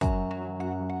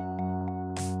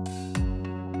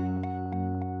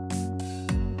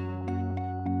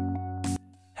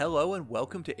Hello and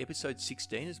welcome to episode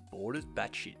 16 of Bored as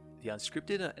Batshit, the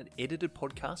unscripted and edited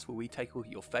podcast where we take a look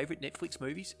at your favourite Netflix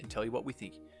movies and tell you what we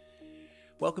think.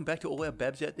 Welcome back to all our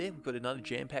babs out there. We've got another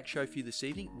jam-packed show for you this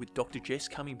evening with Dr. Jess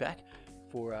coming back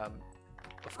for, I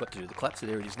forgot to do the clap, so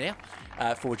there it is now,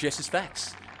 for Jess's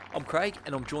Facts. I'm Craig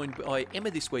and I'm joined by Emma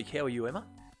this week. How are you, Emma?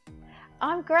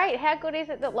 I'm great. How good is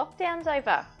it that lockdown's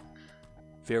over?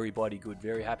 Very bloody good,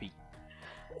 very happy.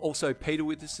 Also, Peter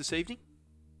with us this evening.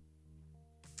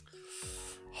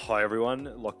 Hi everyone,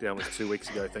 lockdown was 2 weeks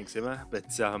ago, thanks Emma, but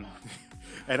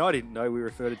and I didn't know we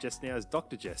refer to Jess now as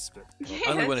Dr. Jess, but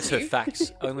Only when it's her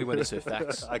facts. Only when it's her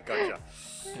facts. I gotcha.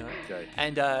 Okay.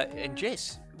 And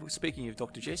Jess, speaking of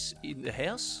Dr. Jess, in the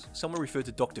house, someone referred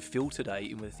to Dr. Phil today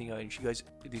in the thing, and she goes,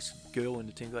 this girl in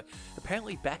the team goes,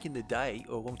 apparently back in the day,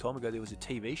 or a long time ago, there was a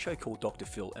TV show called Dr.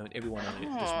 Phil, and everyone on it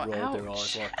just rolled their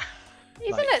eyes like,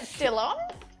 Isn't it still on?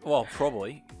 well,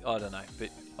 probably, I don't know, but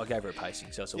I gave her a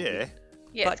pacing, so it's all good.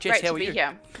 Yeah, But it's Jess, great how to are be you?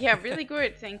 here. Yeah, really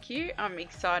good, thank you. I'm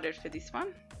excited for this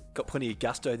one. Got plenty of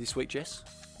gusto this week, Jess.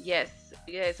 Yes,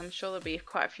 I'm sure there'll be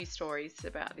quite a few stories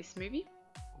about this movie.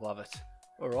 Love it.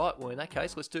 All right, well, in that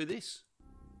case, let's do this.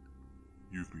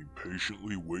 You've been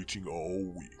patiently waiting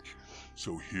all week.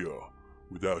 So here,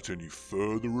 without any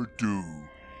further ado,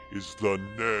 is the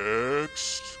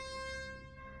next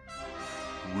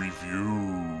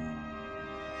review.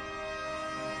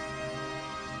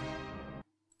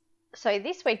 So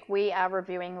this week we are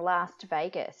reviewing Last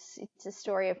Vegas. It's a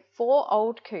story of four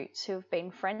old coots who have been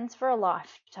friends for a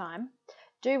lifetime,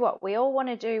 do what we all want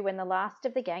to do when the last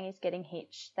of the gang is getting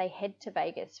hitched. They head to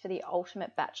Vegas for the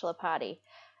ultimate bachelor party.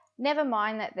 Never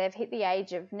mind that they've hit the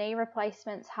age of knee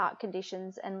replacements, heart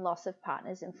conditions, and loss of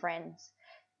partners and friends.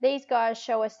 These guys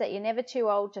show us that you're never too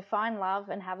old to find love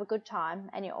and have a good time,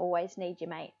 and you always need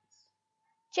your mates.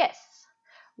 Jess,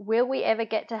 will we ever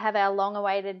get to have our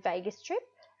long-awaited Vegas trip?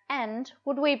 And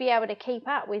would we be able to keep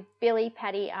up with Billy,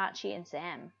 Patty, Archie and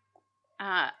Sam?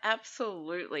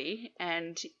 Absolutely.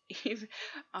 And if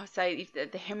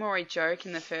the hemorrhoid joke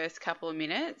in the first couple of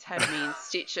minutes had me in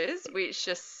stitches, which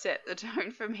just set the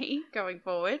tone for me going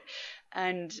forward.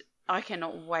 And I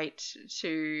cannot wait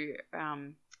to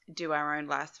do our own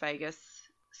Las Vegas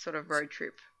sort of road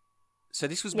trip. So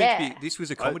this was meant to Yeah. be, this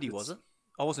was a comedy, was it?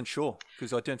 I wasn't sure,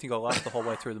 because I don't think I laughed the whole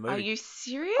way through the movie. Are you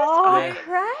serious? Oh, Yeah.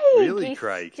 Craig! Really, you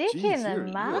Craig? stick Jeez, in the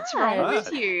you're- mud. What's wrong Right.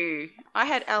 with you? I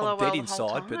had LOL I'm dead the whole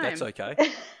inside, time. but that's okay.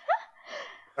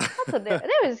 There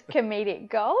was comedic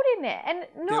gold in there, and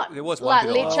not there was one like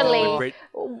bit I laughed at literally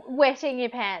when wetting your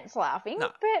pants laughing, No.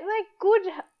 but like good,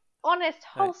 honest,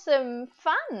 wholesome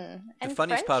fun and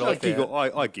funniest part friendship.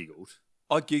 I giggled.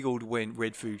 I giggled when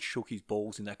Redfoot shook his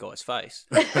balls in that guy's face,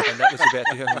 and that was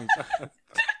about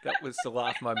that was the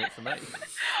laugh moment for me.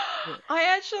 I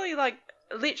actually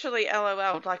literally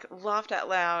LOL, laughed out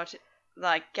loud,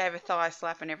 gave a thigh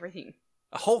slap and everything.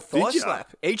 A whole thigh Did you?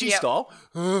 slap, EG Yep. style.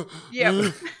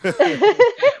 Yeah,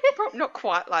 not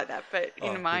quite like that, but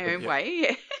in my yeah, own yeah. way.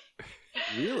 Yeah.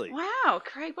 Really? Wow,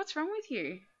 Craig, what's wrong with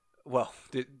you? Well,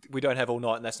 we don't have all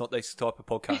night, and that's not this type of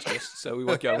podcast, Jess, so we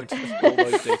won't go into all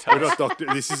those We're details. not Doctor.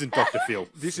 This isn't Dr. Phil.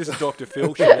 This is Dr.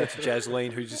 Phil. Shout out to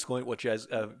Jasleen, who just learned what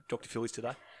Dr. Phil is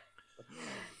today.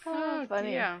 Oh,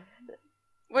 funny. Yeah.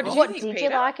 What did What you think, did Peter?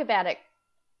 you like about it?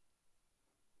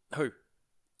 Who?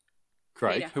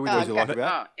 Craig, Peter. who Oh, did you like okay.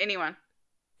 about? Oh, anyone?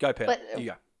 Go, Peter. But-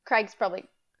 You go. Craig's probably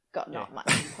got not much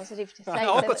positive to say.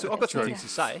 No, I've but got some things to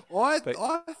say. I But-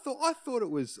 thought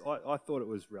it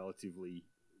was relatively.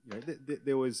 You know,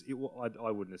 there was. I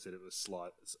wouldn't have said it was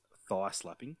slight thigh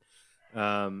slapping,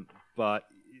 but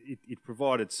it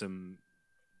provided some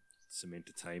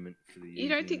entertainment for the. You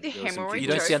don't think the evening. There was some hemorrhoid You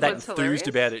giggles. don't sound that was enthused hilarious.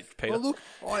 about it, Peter. Well,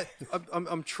 look,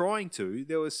 I'm trying to.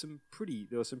 There were some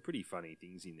pretty funny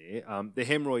things in there. The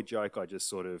hemorrhoid joke,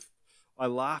 I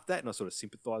laughed at and I sort of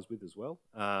sympathised with as well.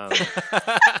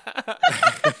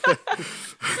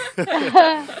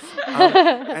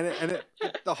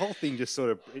 The whole thing just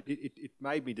sort of it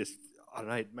made me just, I don't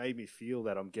know, it made me feel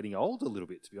that I'm getting old a little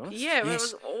bit, to be honest. Yeah, well,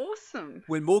 Yes. it was awesome.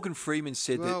 When Morgan Freeman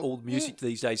said that Well, all music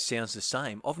these days sounds the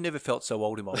same, I've never felt so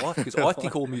old in my life because I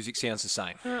think all music sounds the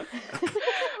same.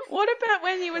 What about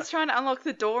when he was trying to unlock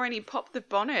the door and he popped the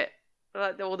bonnet,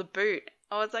 or the boot?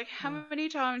 I was like, how many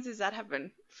times does that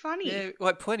happen? Funny. Yeah,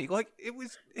 like plenty. Like it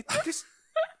just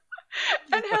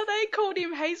And how they called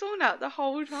him Hazelnut the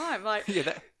whole time. Like, yeah.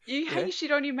 That, you hang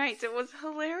shit on your mates. It was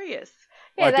hilarious.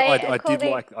 Yeah, I they did called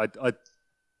it- like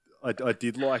I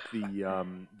did like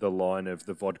the line of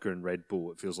the vodka and Red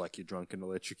Bull. It feels like you're drunk and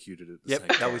electrocuted at the Yep, same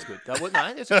that time. was good.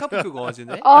 There's a couple of good lines in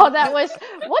there. Oh, that was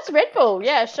what's Red Bull?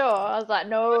 Yeah, sure. I was like,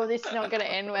 no, this is not going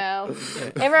to end well.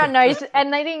 Everyone knows,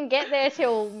 and they didn't get there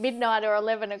till midnight or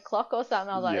 11 o'clock or something.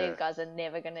 I was like, Yeah. these guys are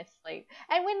never going to sleep.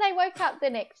 And when they woke up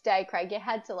the next day, Craig, you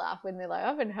had to laugh when they're like, I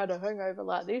haven't had a hangover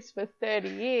like this for 30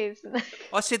 years.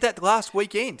 I said that last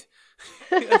weekend.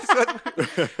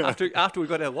 after we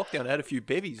got our lockdown, I had a few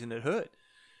bevies and it hurt.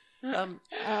 I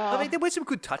mean, there were some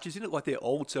good touches in it, like they're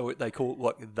old, so they call it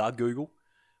like the Google.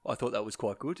 I thought that was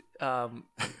quite good. I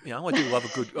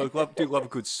do love a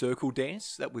good circle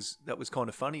dance. That was kind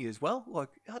of funny as well. Like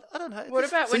I don't know. What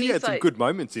about So when you he's had some like, good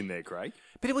moments in there, Craig.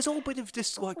 But it was all a bit of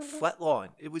just like flatline.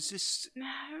 It was just.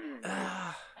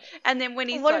 and then when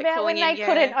he's What like about when calling they in,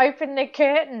 couldn't open the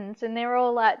curtains and they're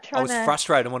all like I trying was to...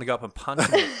 frustrated. I want to go up and punch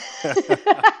him.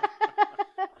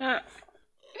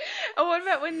 Oh, what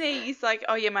about when he's like,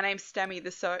 oh yeah, my name's Stammy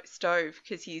the Stove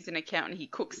because he's an accountant. He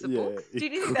cooks the Yeah, books. he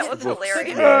Did you think that was cooks books.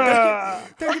 hilarious? Yeah.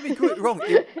 Don't get me wrong.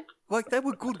 Like they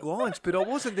were good lines, but I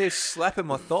wasn't there slapping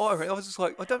my thigh. I was just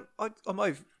like, I may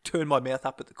have turned my mouth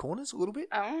up at the corners a little bit.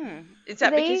 Oh, is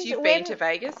that because These- you've been when- to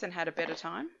Vegas and had a better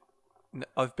time? No,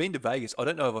 I've been to Vegas. I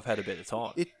don't know if I've had a better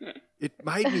time. It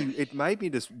made me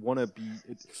just want to be.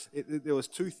 There was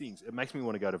two things. It makes me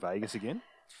want to go to Vegas again,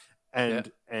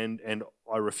 and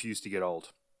I refuse to get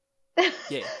old.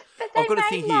 Yeah, But they I've got a made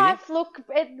thing here. life look.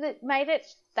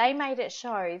 They made it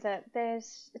show that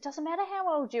it doesn't matter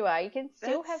how old you are. You can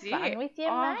still That's have fun it. with your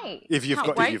Oh. mate. If you've Can't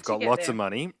got wait to get lots there. of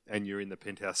money and you're in the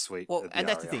penthouse suite. Well, at the and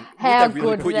that's the Aria. thing. How Would they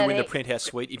really good put you that in the is. penthouse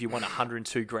suite if you won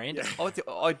 102 grand? It was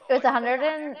 100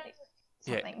 and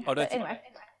something. I don't But think- anyway,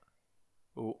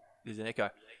 Oh, there's an echo.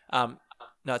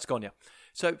 No, it's gone now.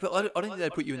 So, but I don't think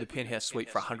they'd put you in the penthouse suite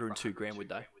for 102 grand, would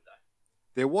they?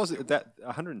 There was that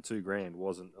 102 grand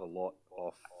wasn't a lot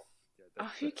off.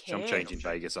 Oh, who Some cares? change in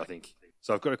Vegas, I think.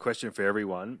 So I've got a question for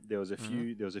everyone. There was a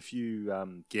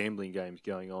few gambling games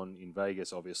going on in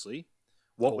Vegas. Obviously,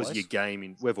 what was Always. your game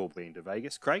in? We've all been to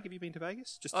Vegas. Craig, have you been to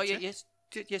Vegas? Just to Oh yeah, check? yes,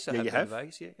 yes, I Yeah, have you been have? to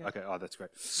Vegas. Yeah. Okay. Oh, that's great.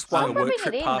 Swung a I'm work rubbing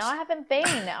trip it in. past. I haven't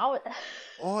been.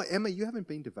 Oh, Emma, you haven't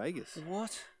been to Vegas.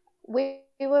 What? We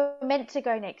were meant to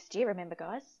go next year. Remember,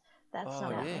 guys? That's Oh,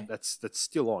 not yeah. happening. That's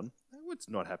still on. No, it's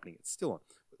not happening. It's still on.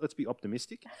 Let's be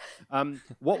optimistic.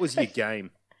 What was your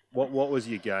game? What was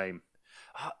your game?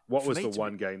 What For was me, the it's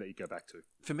one game that you go back to?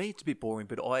 For me, it's a bit boring,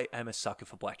 but I am a sucker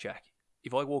for blackjack.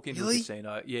 If I walk into Really? a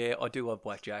casino, yeah, I do love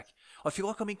blackjack. I feel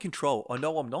like I'm in control. I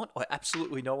know I'm not. I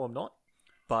absolutely know I'm not.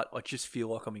 But I just feel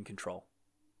like I'm in control.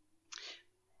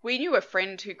 We knew a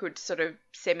friend who could sort of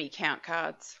semi-count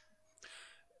cards.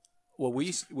 Well, we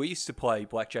used to play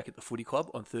blackjack at the footy club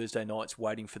on Thursday nights,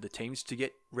 waiting for the teams to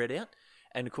get read out.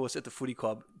 And of course, at the footy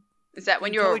club, Is that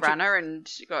when you were a Intelligent- runner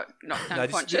and you got knocked No, this-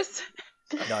 unconscious?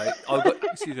 no,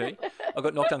 I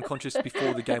got knocked unconscious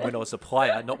before the game when I was the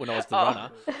player, not when I was the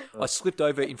runner. I slipped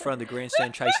over in front of the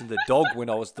grandstand chasing the dog when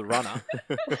I was the runner.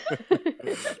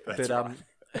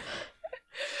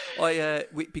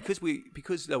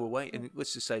 Because they were waiting, and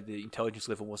let's just say the intelligence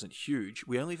level wasn't huge.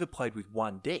 We only ever played with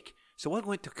one deck, so I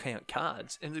went to count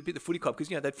cards, and it'd be the footy club because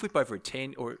they'd flip over a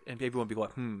 10, and everyone would be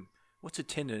like, what's a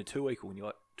 10 and a 2 equal? And you're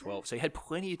like 12. So you had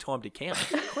plenty of time to count.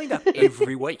 Cleaned up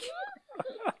every week.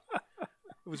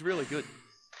 It was really good.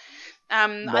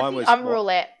 Mine was I'm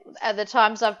roulette. At the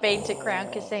times I've been to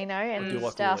Crown Casino do and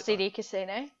like Star roulette, City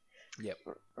Casino, Yep.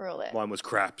 roulette. Mine was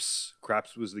craps.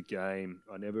 Craps was the game.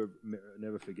 I never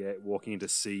forget walking into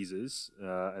Caesars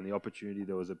and the opportunity.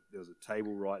 There was a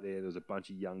table right there. There was a bunch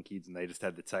of young kids, and they just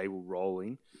had the table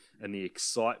rolling, and the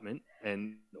excitement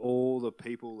and all the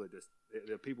people that just.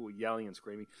 The people were yelling and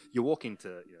screaming. You walk into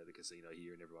the casino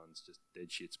here and everyone's just dead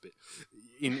shits. But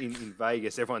in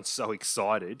Vegas, everyone's so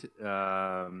excited,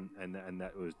 and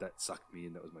that sucked me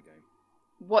in. That was my game.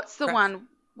 What's the Craps. one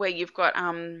where you've got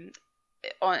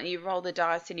you roll the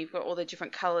dice and you've got all the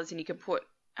different colours and you can put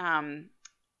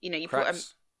you Craps.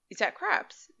 put is that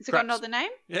craps? Has it Craps. got another name?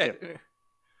 Yeah.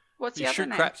 What's the You other shoot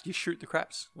name? craps. You shoot the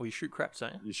craps. Or you shoot craps,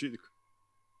 don't You shoot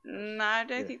No, I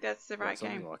don't think that's the right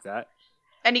something game. like that.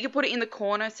 And you can put it in the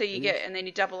corner so you get, and then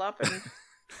you double up, and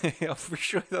you? I'm pretty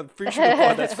sure the point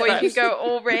that's or you craps. can go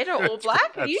all red or all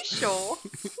black. Are you sure?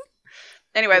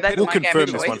 Anyway, that's We'll my game confirm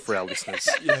of this choice. one for our listeners.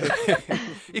 Yeah.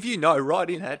 If you know, write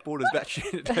in at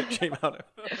bordersbatshit@gmail.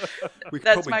 We could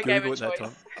That's probably my game Google of it that choice.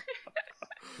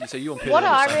 time. So you and Peter What are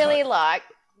on I the same really boat.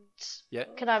 liked, Yeah.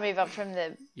 can I move up from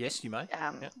the Yes, you may.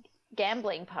 Yeah.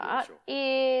 gambling part, sure.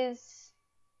 is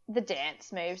the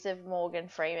dance moves of Morgan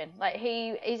Freeman. Like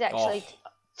he's actually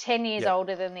 10 years Yeah.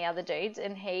 older than the other dudes,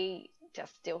 and he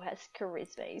just still has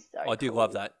charisma. He's so I do cool.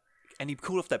 love that. and he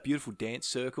pulled off that beautiful dance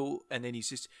circle, and then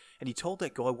he told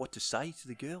that guy what to say to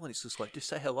the girl, and it's just like, just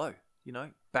say hello,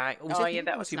 bang. That was him,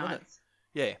 wasn't nice. it?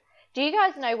 Yeah. Do you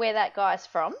guys know where that guy's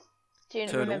from? Do you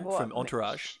Turtle remember what? from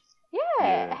Entourage.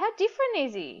 Yeah. How different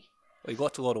is he? Well, he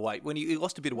lost a lot of weight. When he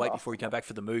lost a bit of weight before he came back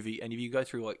for the movie, and if you go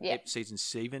through season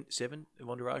seven of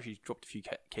Entourage, he's dropped a few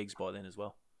kegs by then as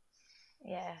well.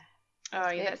 Yeah. Oh,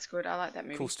 yeah, that's good. I like that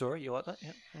movie. Cool story. You like that?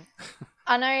 Yeah.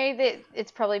 I know that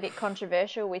it's probably a bit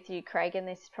controversial with you, Craig, and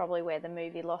this is probably where the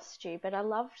movie lost you, but I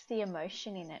loved the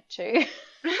emotion in it too.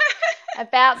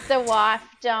 About the wife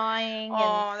dying.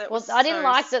 I didn't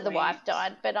like that the wife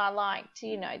died, but I liked,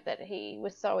 that he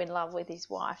was so in love with his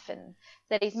wife, and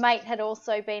that his mate had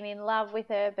also been in love with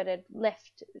her, but had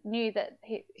knew that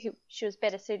she was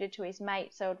better suited to his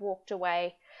mate, so had walked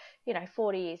away,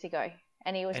 40 years ago,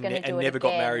 and he was going to do it again. And never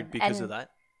got married because of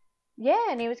that.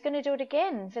 Yeah, and he was going to do it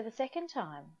again for the second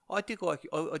time. I did like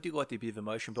the bit of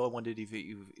emotion, but I wondered if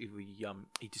he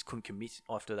just couldn't commit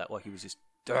after that, like he was just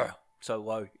so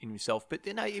low in himself. But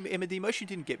no, Emma, the emotion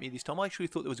didn't get me this time. I actually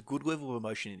thought there was a good level of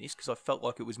emotion in this because I felt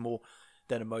like it was more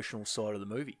that emotional side of the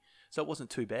movie. So it wasn't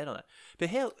too bad on that. But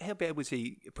how bad was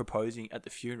he proposing at the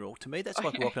funeral? To me, that's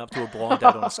like walking up to a blind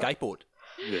dad on a skateboard.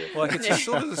 Yeah. Like it's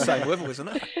sort of the same level, isn't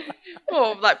it?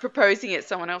 Or like proposing at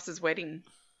someone else's wedding.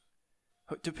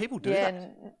 Do people do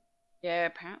that? Yeah,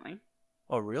 apparently.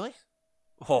 Oh, really?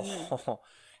 Oh,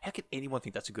 how can anyone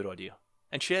think that's a good idea?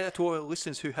 And shout out to all our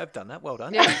listeners who have done that. Well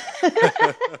done. Yeah.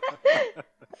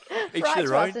 Each Write their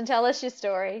to own. us and tell us your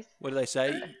stories. What do they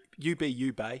say? You be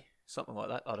you, bae. Something like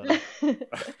that. I don't know.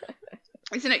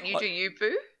 Isn't it you do you,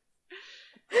 boo?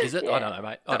 Is it? Yeah. I don't know,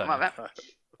 mate. I don't Something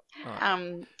know.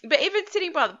 like that. But even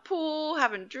sitting by the pool,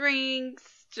 having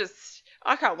drinks,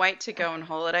 I can't wait to go on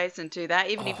holidays and do that.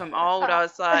 Even if I'm old, I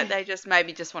was like, they just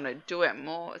maybe just want to do it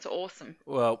more. It's awesome.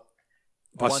 Well,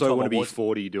 I so want to be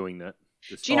 40 doing that.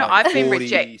 Just Do you know, I've been 40,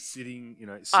 rejected. Sitting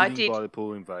I by did- the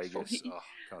pool in Vegas. Can't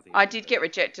think I of did it. get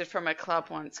rejected from a club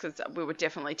once because we were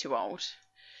definitely too old.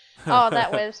 Oh,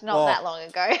 that was not that long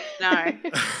ago. No.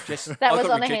 Jess, That I was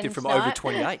got on a rejected hen's from night. over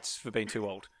 28s for being too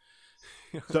old.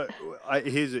 So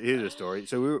here's a story.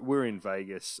 So we're in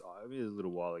Vegas. It was a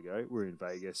little while ago. We're in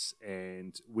Vegas,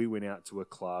 and we went out to a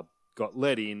club, got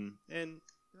let in, and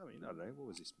I don't know, what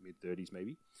was this, mid-30s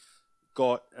maybe?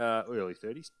 Got early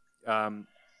 30s.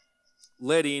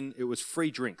 Let in. It was free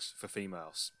drinks for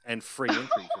females and free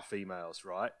entry for females,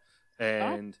 right?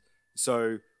 And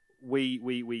so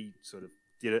we sort of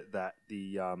did it that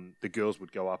the girls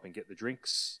would go up and get the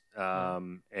drinks,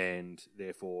 and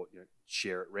therefore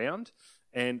share it round.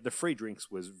 And the free drinks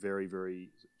was very, very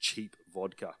cheap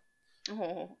vodka.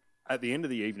 Oh. At the end of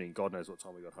the evening, God knows what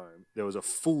time we got home, there was a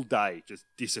full day just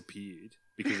disappeared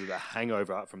because of the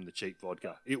hangover from the cheap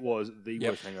vodka. It was the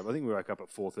worst hangover. I think we woke up at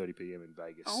 4:30 p.m. in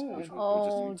Vegas, which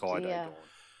was just the entire day dear. gone.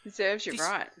 Deserves you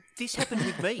right. This happened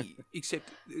with me, except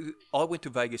I went to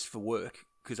Vegas for work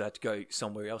because I had to go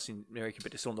somewhere else in America,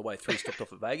 but just on the way through, stopped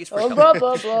off at Vegas for a couple Blah,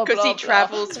 blah, blah, Because he blah,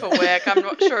 travels for work. I'm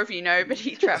not sure if you know, but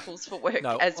he travels for work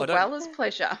No, as I don't. well as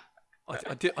pleasure.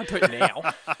 I don't now,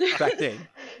 back then.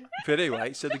 But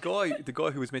anyway, so the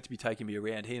guy who was meant to be taking me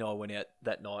around, he and I went out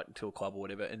that night to a club or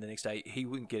whatever, and the next day he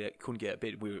couldn't get out of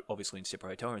bed. We were obviously in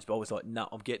separate hotel rooms, but I was like, no,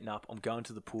 I'm getting up, I'm going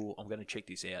to the pool, I'm going to check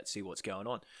this out, see what's going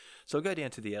on. So I go down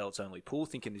to the adults only pool,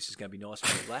 thinking this is going to be nice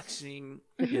and relaxing,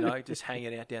 just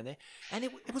hanging out down there. And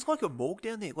it was like a morgue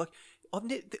down there. Like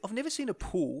I've never seen a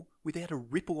pool without a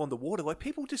ripple on the water. Like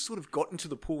people just sort of got into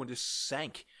the pool and just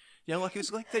sank. Like it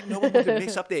was like no one wanted to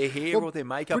mess up their hair or their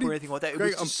makeup or anything like that.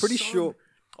 Greg, I'm I'm pretty sure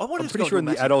in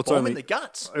in the adults bomb only in the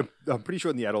guts. I'm pretty sure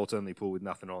in the adults only pool with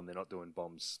nothing on, they're not doing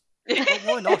bombs. Well,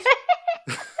 why not?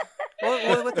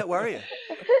 why let that worry you?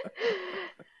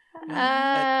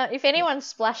 If anyone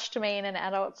splashed me in an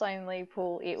adults only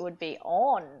pool, it would be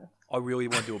on. I really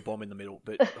want to do a bomb in the middle,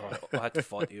 but I had to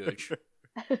fight the urge.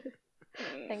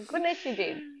 Thank goodness you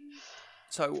did.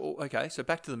 So okay, so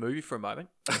back to the movie for a moment.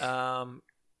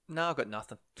 No, I've got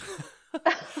nothing.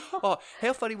 Oh,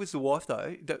 how funny was the wife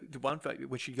though? The one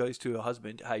when she goes to her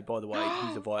husband, hey, by the way,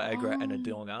 here's a Viagra and a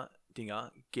dinger.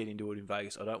 Get into it in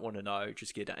Vegas. I don't want to know.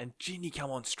 Just get done. And Ginny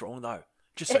come on strong though.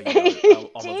 Just so you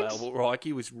know, I'm available. Right,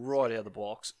 he was right out of the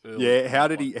blocks. Early. Yeah, how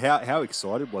did he? How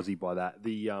excited was he by that?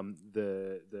 The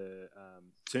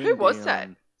Who was that?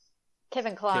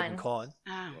 Kevin Kline. Kevin Kline.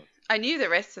 Oh, I knew the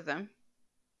rest of them.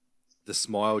 The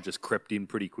smile just crept in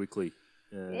pretty quickly.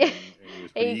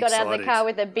 He got out of the car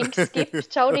with a big skip,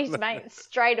 told his mate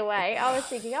straight away. I was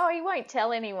thinking, he won't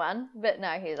tell anyone. But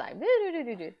no, he was like,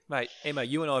 "Do-do-do-do-do." Mate, Emma,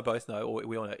 you and I both know, or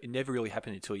we all know, it never really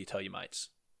happened until you tell your mates.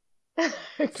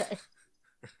 Okay.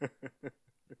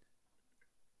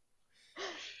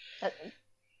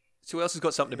 So who else has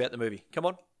got something about the movie? Come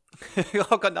on.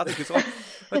 I've got nothing because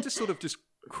I just sort of just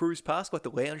cruised past like the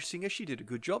lounge singer. She did a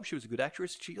good job. She was a good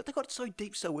actress. They got so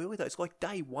deep so early though. It's like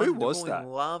day one. Who was they're all that?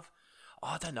 in love. Oh,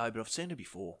 I don't know, but I've seen her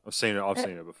before. I've seen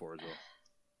her before as well.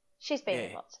 She's been in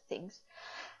Yeah. lots of things.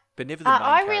 But never the main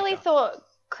I really character. thought,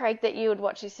 Craig, that you would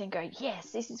watch this and go,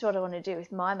 yes, this is what I want to do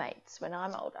with my mates when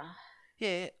I'm older.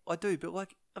 Yeah, I do. But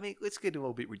like, I mean, let's get a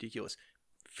little bit ridiculous.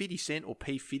 50 Cent or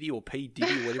P. Fiddy or P.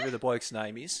 Diddy or whatever the bloke's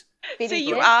name is. So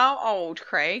you Cent. are old,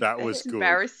 Craig. That was It's good.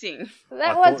 embarrassing. That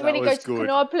I was thought when that he was goes, good. can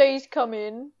I please come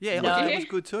in? Yeah, No. like, that was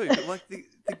good too. But like,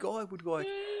 the guy would like,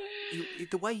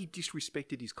 the way he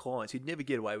disrespected his clients, he'd never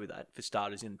get away with that for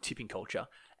starters in tipping culture.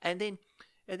 And then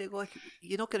like,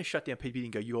 you're not going to shut down people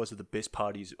and go, you guys are the best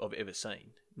parties I've ever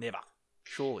seen. Never.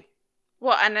 Surely.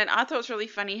 Well, and then I thought it was really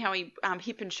funny how he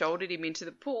hip and shouldered him into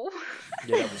the pool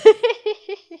Yeah, that was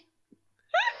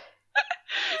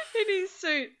in his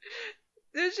suit.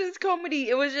 It was just comedy.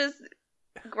 It was just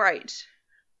great.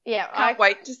 Yeah, Can't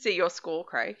wait to see your score,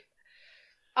 Craig.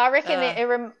 I reckon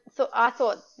I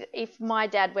thought if my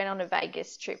dad went on a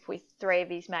Vegas trip with 3 of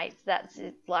his mates, that's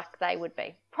like they would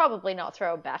be. Probably not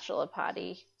throw a bachelor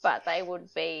party, but they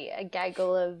would be a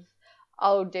gaggle of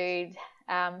old dudes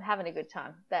having a good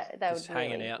time. They Just would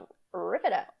hanging really out. rip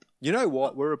it up. You know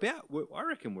what? I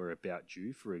reckon we're about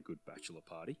due for a good bachelor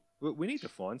party. We need to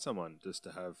find someone just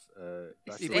to have a If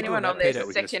bachelor we're anyone doing on that, their Peter,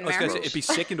 we can second just- I was going to say, marriage? it'd be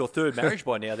second or third marriage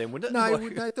by now then, wouldn't it? No,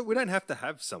 Like, we don't have to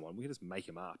have someone. We can just make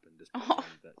them up and just Oh.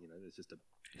 pretend that there's just a.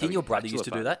 didn't your brother bachelor used to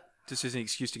do party. that? Just as an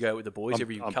excuse to go out with the boys. I'm-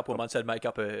 Every I'm- couple of months they'd make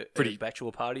up a Pretty-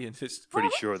 bachelor party and just... Pretty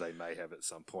sure they may have at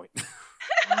some point.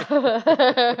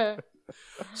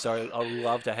 So I would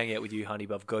love to hang out with you, honey,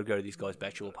 but I've got to go to this guy's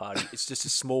bachelor party. It's just a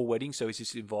small wedding, so he's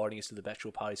just inviting us to the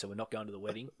bachelor party, so we're not going to the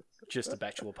wedding, just a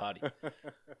bachelor party.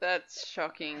 That's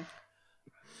shocking.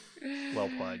 Well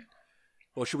played.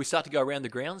 Well, should we start to go around the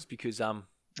grounds? Because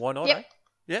why not, Yep. eh?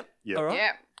 Yep. Yep. All right.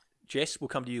 Yeah. Jess, we'll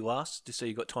come to you last, just so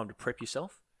you've got time to prep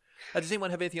yourself. Does anyone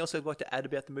have anything else they'd like to add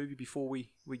about the movie before we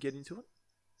get into it?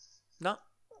 No?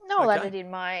 No, I'll add Okay. it in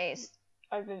my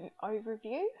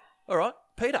overview. All right.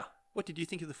 Peter, what did you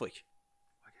think of the flick?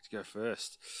 I get to go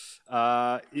first.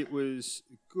 It was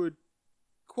good,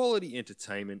 quality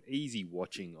entertainment, easy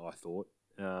watching. I thought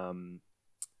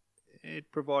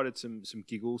it provided some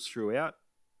giggles throughout,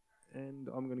 and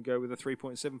I'm going to go with a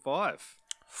 3.75.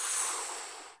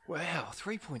 Wow,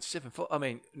 3.74. I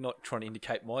mean, not trying to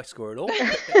indicate my score at all.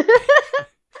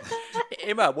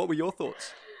 Emma, what were your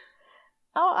thoughts?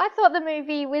 Oh, I thought the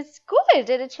movie was good.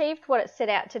 It achieved what it set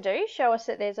out to do, show us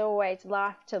that there's always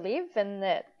life to live and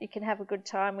that you can have a good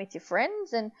time with your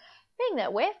friends. And being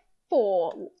that we're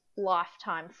 4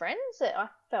 lifetime friends, I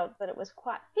felt that it was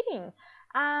quite fitting.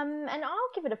 And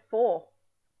I'll give it a 4.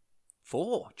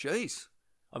 4. Jeez.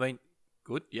 I mean,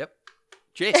 good. Yep.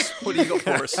 Jess, what do you got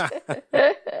for us?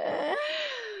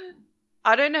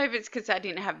 I don't know if it's because I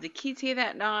didn't have the kids here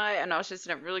that night and I was just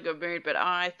in a really good mood, but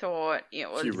I thought it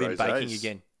was Few You've been Rosés. baking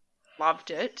again.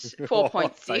 loved it. Oh,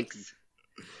 4.6.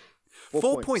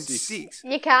 4.6.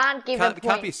 You can't give Can't- it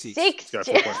can't be a 0.6. six. Let's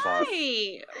go 4.5.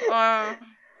 Hey,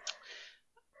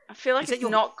 I feel like Is that it's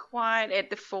your- not quite at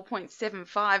the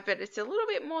 4.75, but it's a little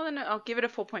bit more than. I'll give it a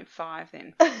 4.5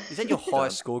 then. Is that your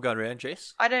highest score going around,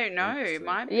 Jess? I don't know. Let's see. It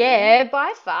might be. Yeah,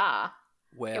 by far.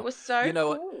 Wow. It was so You know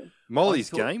what? cool.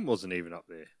 Molly's I thought- game wasn't even up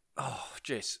there. Oh,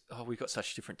 Jess. Oh, we've got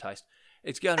such different taste.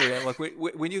 It's going around like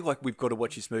when you're like, we've got to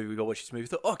watch this movie. We've got to watch this movie. I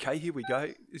thought, okay, here we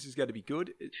go. This is going to be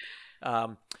good.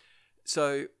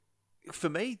 So, for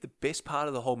me, the best part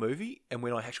of the whole movie, and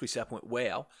when I actually sat up and went,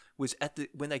 wow, was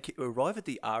when they arrive at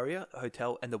the Aria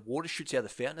Hotel and the water shoots out of the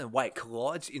fountain and it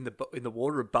collides in the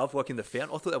water above, like in the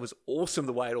fountain. I thought that was awesome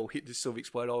the way it all hit, just sort of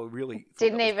exploded. I really thought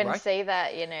Didn't that was even great. see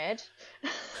that, you nerd.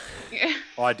 Yeah.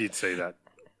 I did see that.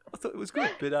 I thought it was good,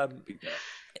 but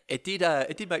it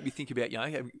did make me think about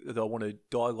that I want to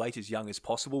die late as young as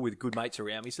possible with good mates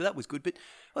around me. So that was good, but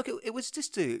like it was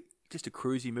just a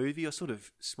cruisy movie. I sort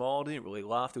of smiled, didn't really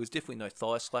laugh. There was definitely no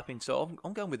thigh slapping, so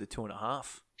I'm going with a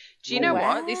 2.5. Do you know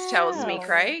Wow. what this tells me,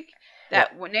 Craig?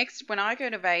 That when I go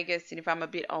to Vegas and if I'm a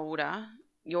bit older,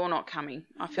 you're not coming.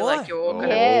 I feel Why? like you're gonna.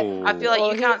 Yeah. I feel like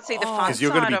Well, you can't see the oh, fun Because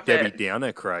you're side going to of be Debbie it.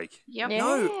 Downer, Craig. Yep. Yeah.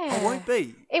 No, I won't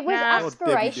be. It was Nah.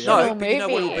 aspirational No, but you know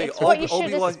what movie. it'll be? It's what you I'll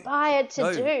should be like- aspire to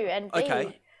No. do and be.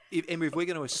 Okay. Emma, if we're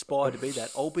going to aspire to be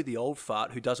that, I'll be the old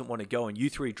fart who doesn't want to go, and you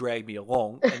 3 drag me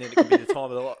along, and then it can be the time of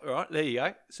the lot. All right, there you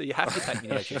go. So you have to take me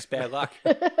now, Jess. Bad luck.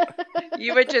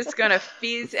 You were just gonna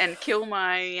fizz and kill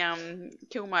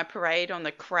my parade on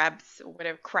the crabs or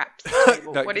whatever craps.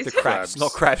 table. No, What is the it? crabs,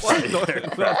 not crabs, What?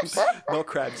 not crabs. Not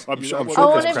crabs. I'm You sure- know I'm what sure I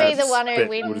it want there's to be the crabs, one who but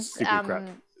we'll wins just stick with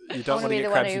crab. You I'm don't going want to to be get the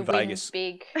one crabs who in wins Vegas.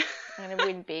 big. I'm going to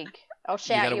win big. I'll You're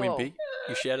shout going to you win all. big.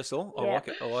 You shout us all. I like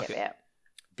it. I like it. Yep.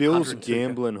 Bill's 102.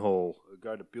 Gambling Hall.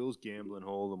 Go to Bill's Gambling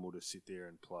Hall and we'll just sit there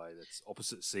and play. That's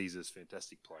opposite Caesar's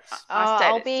fantastic place. I stayed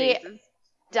I'll at be Caesars.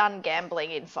 done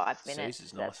gambling in 5 minutes.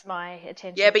 Caesar's nice. That's my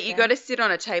attention. Yeah, but you span. got to sit on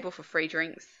a table for free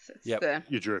drinks. It's Yep. the-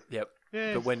 You drew. Yep.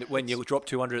 Yeah. But when you drop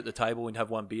 200 at the table and have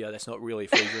one beer, that's not really a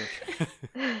free drink.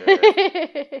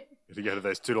 If you go to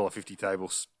those $2.50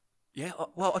 tables. Yeah,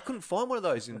 well, I couldn't find one of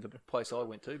those in the place I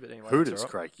went to, but anyway. Hooters,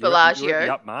 that's all right. Craig. You're at the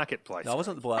Bellagio. upmarket place. No, I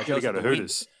wasn't at the Bellagio. You I was gotta at go the to Wynn.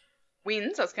 Hooters.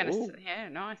 Wins. I was going Ooh. to say, yeah,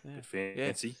 nice. Bit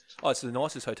fancy. Oh, it's the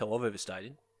nicest hotel I've ever stayed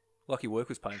in. Lucky work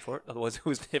was paying for it. Otherwise, it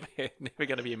was never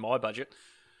going to be in my budget.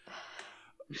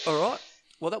 All right.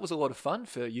 Well, that was a lot of fun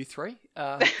for you three.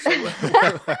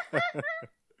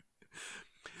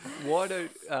 Why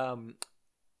don't...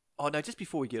 oh, no, just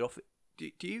before we get off, do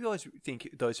you guys think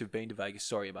those who've been to Vegas,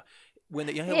 sorry, Emma, when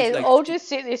they, Yeah, I'll just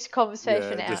sit this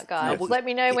conversation Yeah, out, just- guys. yeah, Let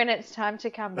me know when it's time to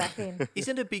come back in.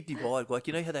 isn't it a big divide? Like,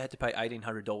 you know how they had to pay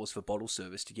 $1,800 for bottle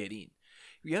service to get in?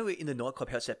 You know, in the nightclub,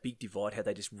 how it's that big divide, how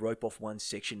they just rope off one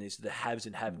section. There's the haves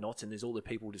and have-nots, and there's all the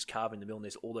people just carving the middle, and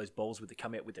there's all those bowls with the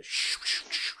come out with the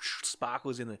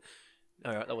sparklers in the...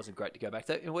 All right, that wasn't great to go back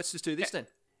to. Let's just do this then.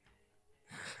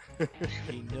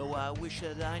 You know, I wish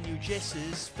that I knew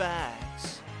Jess's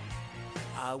facts.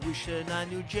 I wish that I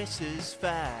knew Jess's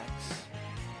facts.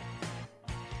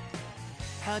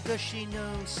 How does she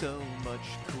know so much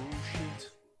cool shit?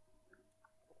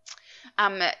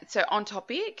 So on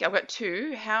topic, I've got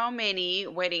two. How many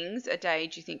weddings a day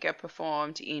do you think are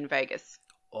performed in Vegas?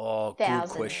 Oh, good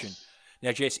Thousands. question.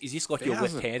 Now, Jess, is this like your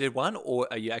Thousands. left-handed one, or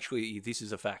are you actually, this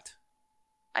is a fact?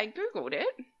 I googled it.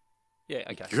 Yeah,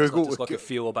 okay. So it's Google- not just like a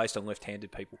feel based on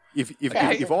left-handed people. If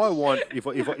Okay. I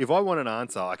want an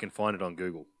answer, I can find it on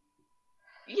Google.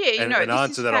 Yeah, you And know, an this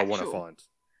answer is that I want to factual. find.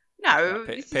 No, Right,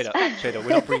 this is Peter, factual. Peter, we're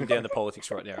not bringing down the politics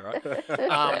right now,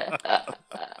 right?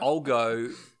 I'll go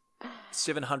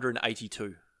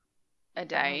 782. A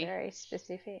day. Very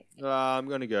specific. I'm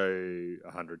going to go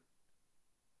 100.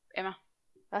 Emma,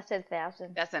 I said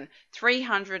 1,000. that's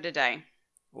 300 a day.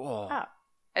 Oh, Oh,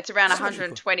 It's around That's actually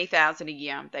 120,000 a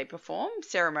year. They perform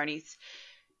ceremonies.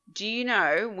 Do you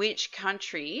know which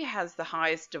country has the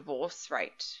highest divorce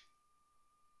rate?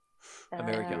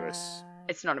 America. US.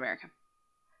 It's not America.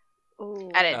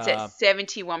 Ooh, And it's at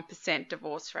 71%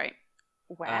 divorce rate.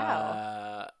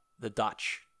 wow. The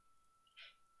Dutch.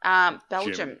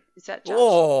 Belgium. Jim. Is that Dutch?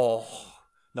 Oh,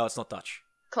 no, it's not Dutch.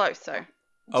 Close, though.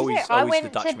 Oh, you know, he's I the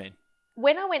went Dutch to- man.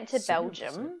 When I went to 7%.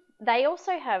 Belgium, they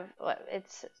also have,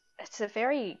 it's a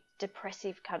very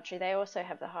depressive country. They also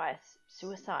have the highest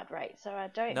suicide rate. So I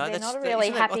don't, No, they're that's not a really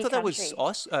isn't happy I thought country. that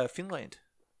was Finland.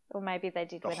 Or maybe they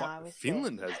did when I was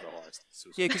Finland has the highest.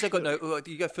 suicide Yeah, because they got rate. no.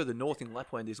 You go further north in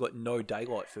Lapland, there's like no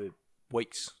daylight for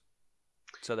weeks,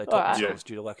 so they Alright. top themselves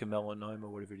due to like a melanoma or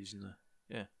whatever it is in the.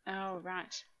 Yeah, Oh,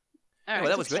 right. well, All that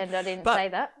right. was good. Pretend I didn't But- say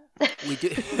that.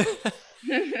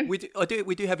 We do.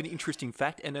 We do have an interesting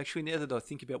fact, and actually, now that I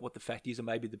think about what the fact is, and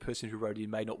maybe the person who wrote it in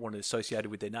may not want it associated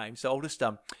with their name, so I'll just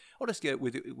go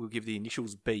with we'll give the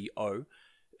initials BO,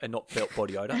 and not belt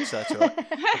body odor, so that's all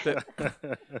right.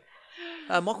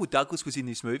 But, Michael Douglas was in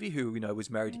this movie, who was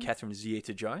married to Catherine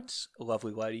Zeta-Jones, a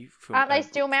lovely lady from. Aren't they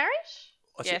still married?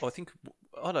 Yes. I think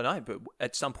I don't know, but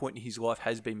at some point in his life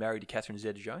has been married to Catherine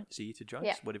Zeta-Jones,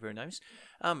 Yeah. whatever her name is.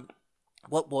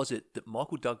 What was it that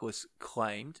Michael Douglas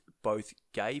claimed both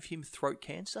gave him throat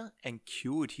cancer and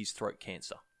cured his throat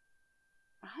cancer?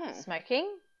 Oh. Smoking?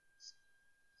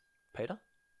 Peter?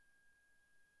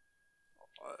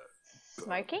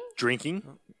 Smoking? Drinking?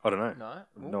 I don't know.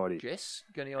 No. No idea. Jess,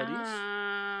 got any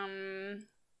ideas?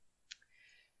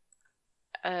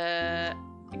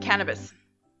 Cannabis.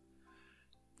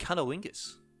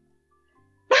 Cunnilingus.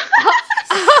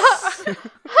 I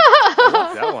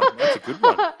like that one. That's a good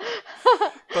one.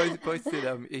 Both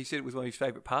said he said it was one of his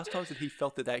favourite pastimes, that he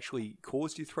felt that they actually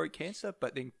caused his throat cancer,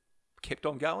 but then kept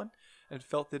on going and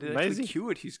felt that it actually Amazing.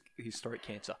 cured his throat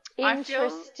cancer. I feel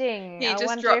Interesting. He I just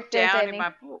wonder dropped if there's down any, in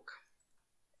my book.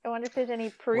 I wonder if there's any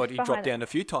proof Well, he behind dropped it. down a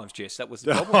few times, Jess. That was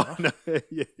the problem. Oh, no,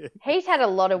 yeah. He's had a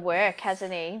lot of work,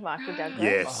 hasn't he, Michael Douglas?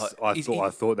 Yes, Oh, I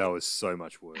thought that was so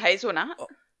much work. Hazelnut.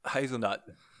 Hazelnut.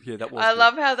 Yeah, that was I good.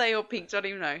 love how they all picked on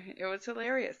him, though. It was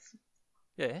hilarious.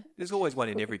 Yeah, there's always one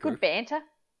in every Good group. banter.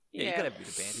 Yeah, you gotta have a bit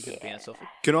of banter. You gotta bounce off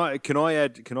it. Can I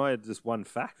add just one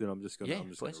fact, and I'm just gonna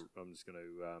please.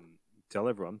 tell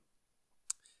everyone.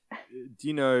 Do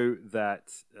you know that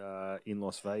in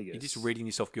Las Vegas? You're just reading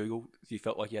this off Google. You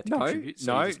felt like you had to No, contribute.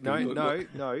 so you just Googled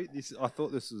it. no. I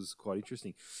thought this was quite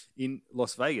interesting. In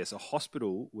Las Vegas, a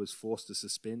hospital was forced to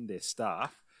suspend their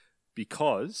staff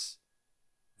because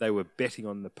they were betting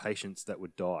on the patients that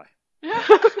would die.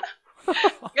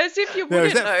 As if you Now, wouldn't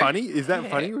is that know. funny? Is that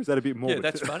funny, or is that a bit more? Yeah,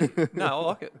 that's funny. No, I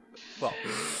like it. Well,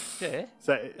 yeah.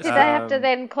 So, Did they have to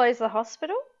then close the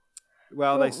hospital?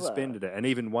 Well, they Oh, suspended it, and it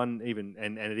even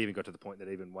got to the point that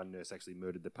even one nurse actually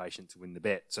murdered the patient to win the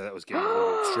bet. So that was getting a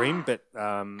little extreme. But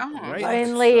anyway,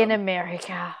 Only in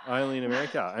America. only in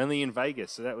America, only in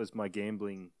Vegas. So that was my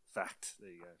gambling fact. There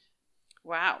you go.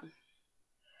 Wow.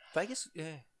 Vegas,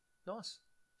 yeah, nice.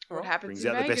 What happens Brings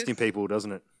in out Vegas? the best in people,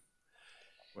 doesn't it?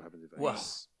 What happens in Vegas?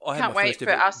 Well, I had Can't my wait first for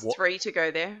ever us wa- three to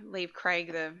go there. Leave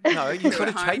Craig the. No, you've got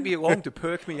to at take home. me along to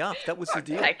perk me up. That was the I'm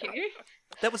deal. taking you.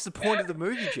 That was the point of the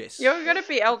movie, Jess. You're gonna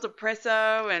be El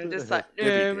Depresso and just like, no,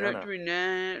 Debbie we're not Downer. doing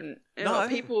that. And, No.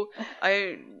 people,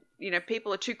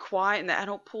 people are too quiet in the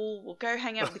adult pool. We'll go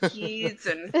hang out with the kids,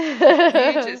 and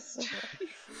you just.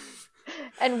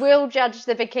 And we'll judge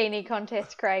the bikini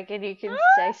contest, Craig, and you can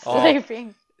stay Oh.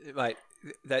 sleeping. Mate,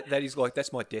 that is like,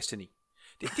 that's my destiny.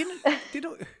 Didn't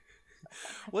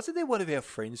wasn't there one of our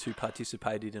friends who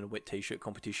participated in a wet t-shirt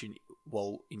competition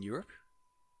while in Europe?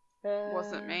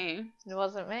 Wasn't me. It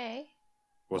wasn't me.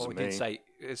 Wasn't we me. didn't say.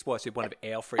 That's why I said one of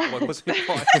our friends. Why wasn't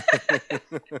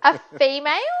it mine? A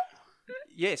female?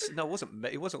 Yes, no, it wasn't me.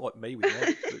 It wasn't like me with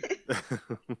me. But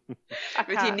I With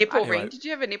your can't- nipple Anyway. ring. Did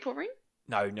you have a nipple ring?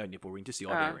 no nipple ring, just the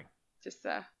idea ring. Just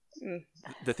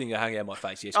The thing that hung out my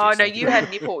face yesterday. Oh no, thank you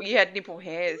had nipple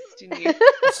hairs, didn't you?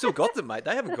 I still got them, mate.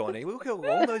 They haven't gone anywhere. Look how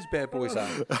long those bad boys are.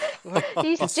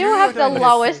 You still Seriously, have the don't have-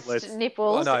 lowest Let's-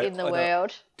 nipples I know, in the I know.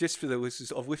 world. Just for the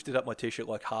listeners, I've lifted up my t-shirt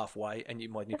like halfway, and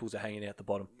my nipples are hanging out the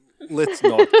bottom. Let's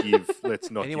not give.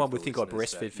 Anyone give would the think I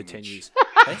listeners breastfed that for 10 image. years.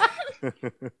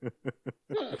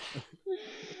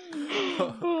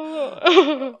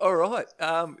 All right.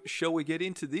 Shall we get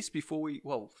into this before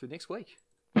for next week?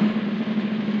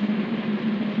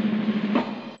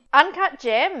 Uncut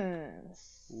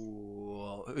Gems.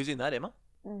 Ooh, who's in that, Emma?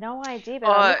 No idea, but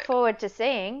I look forward to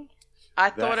seeing. I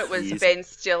thought That it was is- Ben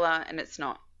Stiller, and it's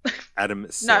not. Adam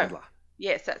Sandler.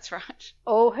 Yes, that's right.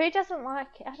 Oh, who doesn't like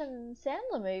Adam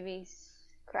Sandler movies?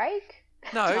 Craig?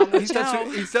 No, Time will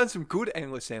he's done some good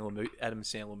Adam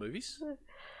Sandler movies.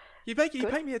 You make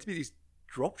me out to be this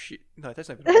drop shit. No, that's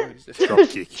not even a word, is it?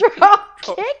 Dropkick. Drop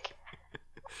kick?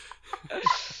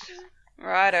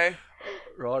 Righto.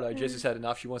 Righto, Jess has had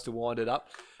enough. She wants to wind it up.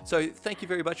 So thank you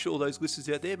very much to all those listeners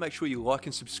out there. Make sure you like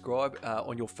and subscribe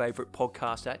on your favourite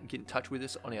podcast app and get in touch with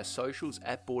us on our socials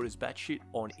at Borders Batshit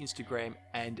on Instagram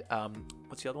and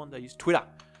what's the other one they use? Twitter.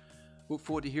 Look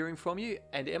forward to hearing from you.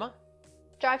 And Emma?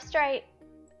 Drive straight.